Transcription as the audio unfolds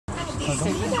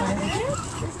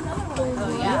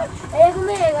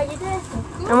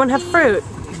I want to have fruit.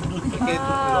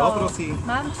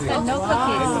 Mom said no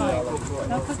cookies.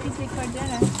 No cookies before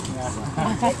dinner.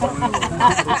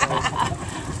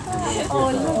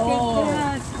 Oh, look at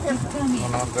that.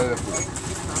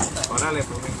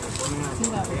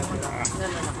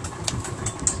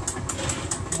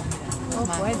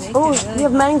 Oh, you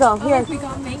have mango. Here.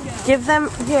 Give them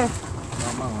here.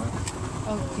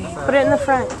 Okay. Put it in the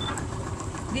front.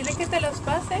 Dile que te los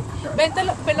pase. Ven, te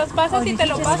los pasas y te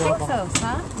lo pasas.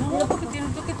 No, porque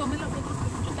tienes tú que tome los otros.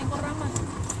 Yo tengo ramas.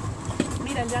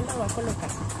 Mira, ya lo voy a colocar.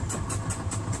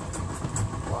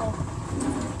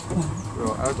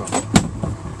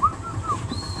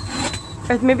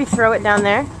 Or maybe throw it down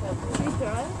there.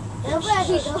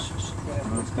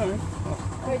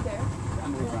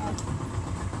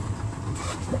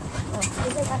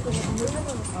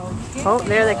 Oh,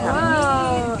 there they come.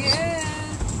 Wow.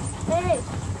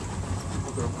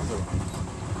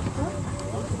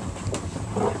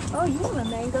 Oh, you have a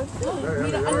mango too.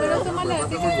 Mira, al menos toma la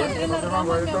que entre las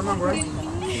ramas.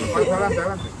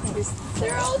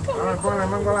 They're all coming.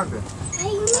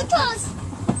 Ay, muchos.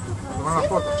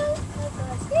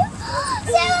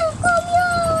 ¡Se lo comió!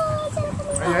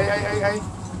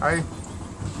 Ahí.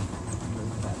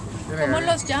 ¿Cómo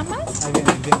los llamas?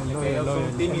 Ellos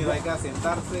son tímidos, hay que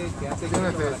sentarse, que hace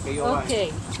para que ellos vayan.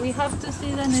 Okay, we have to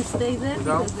sit and stay there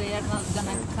because they are not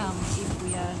gonna come if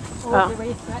we are.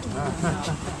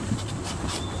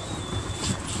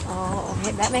 Oh,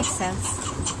 okay, that makes sense.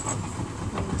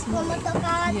 Como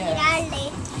tocaba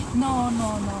tirarle. No,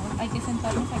 hay que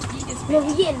sentarnos aquí y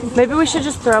esperar. Maybe we should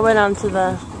just throw it onto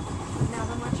the...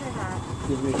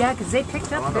 Yeah, because they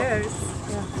picked up theirs.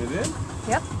 They did?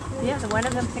 Yep. Yeah, the one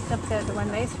of them picked up the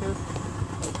one they threw.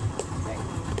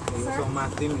 Ellos son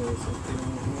más tímidos,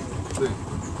 Sí.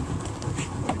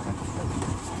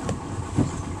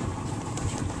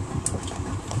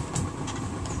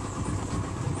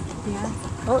 Yeah.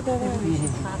 Oh, there they are.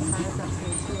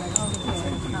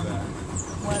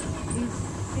 What is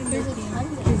he looking?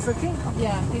 He's looking?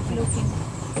 Yeah, he's looking.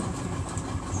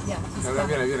 Yeah, he's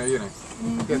coming. Viene.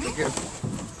 Quieto.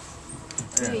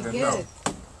 Very good.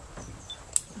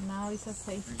 Now it's a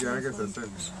safe Si quiere que se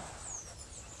acerque.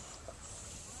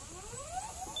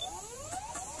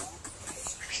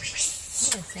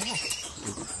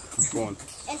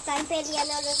 Están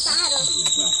peleando los pájaros.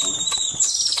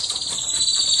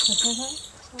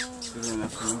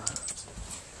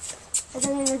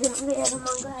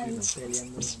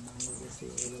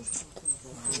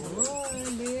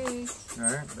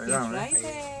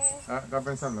 ¿Está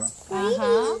pensando?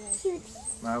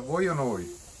 Ajá. ¿Voy o no voy?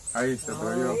 Ahí se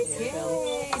atrevió.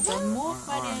 Okay. Don't move,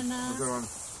 Mariana.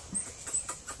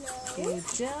 Good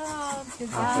job.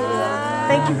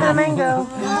 Thank you for the mango.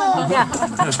 Yeah.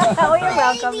 Oh, you're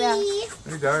welcome, yeah.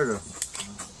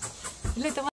 Ya,